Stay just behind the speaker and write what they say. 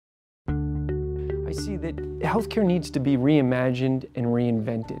I see that healthcare needs to be reimagined and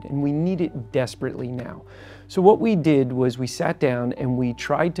reinvented, and we need it desperately now. So what we did was we sat down and we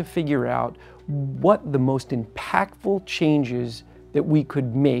tried to figure out what the most impactful changes that we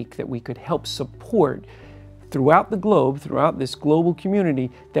could make, that we could help support throughout the globe, throughout this global community,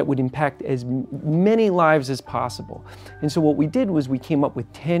 that would impact as many lives as possible. And so what we did was we came up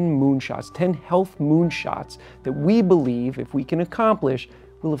with 10 moonshots, 10 health moonshots that we believe, if we can accomplish,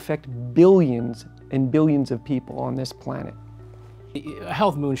 will affect billions and billions of people on this planet. A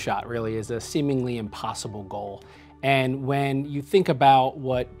health moonshot really is a seemingly impossible goal. And when you think about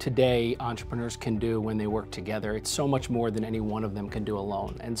what today entrepreneurs can do when they work together, it's so much more than any one of them can do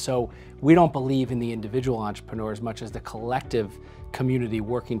alone. And so we don't believe in the individual entrepreneur as much as the collective community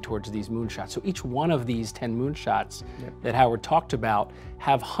working towards these moonshots. So each one of these 10 moonshots that Howard talked about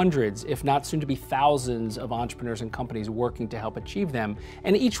have hundreds, if not soon to be thousands, of entrepreneurs and companies working to help achieve them.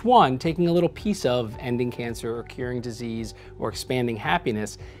 And each one taking a little piece of ending cancer or curing disease or expanding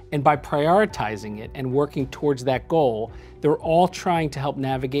happiness. And by prioritizing it and working towards that goal, they're all trying to help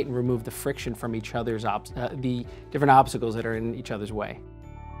navigate and remove the friction from each other's, the different obstacles that are in each other's way.